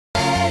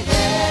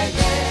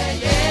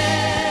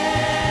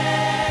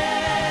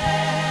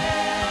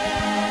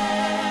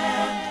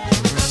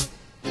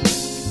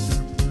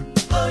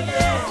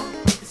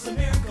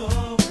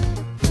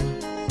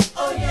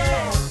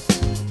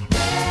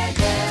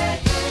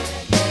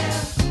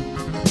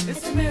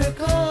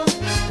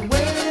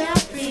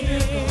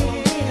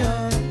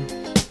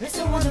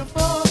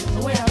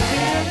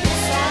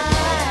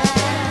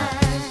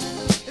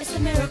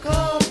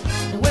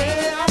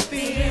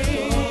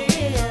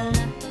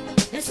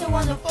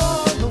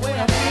wonderful the way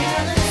I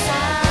feel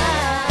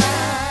inside.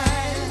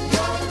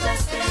 You're the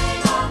best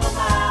thing on my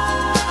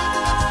mind.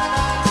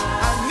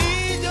 I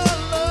need your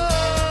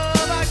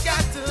love, I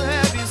got to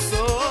have you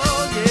so,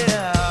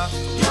 yeah.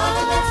 You're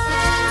the best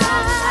thing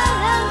on my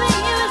mind.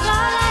 Loving you is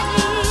all I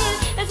need.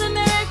 It's a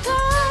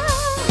miracle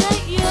that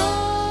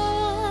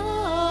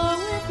you're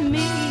with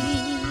me.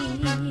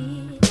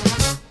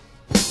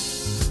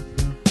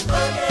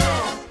 Oh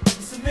yeah,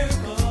 it's a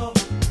miracle.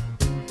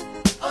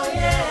 Oh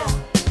yeah.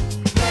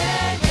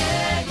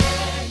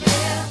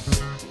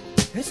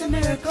 It's a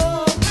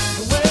miracle.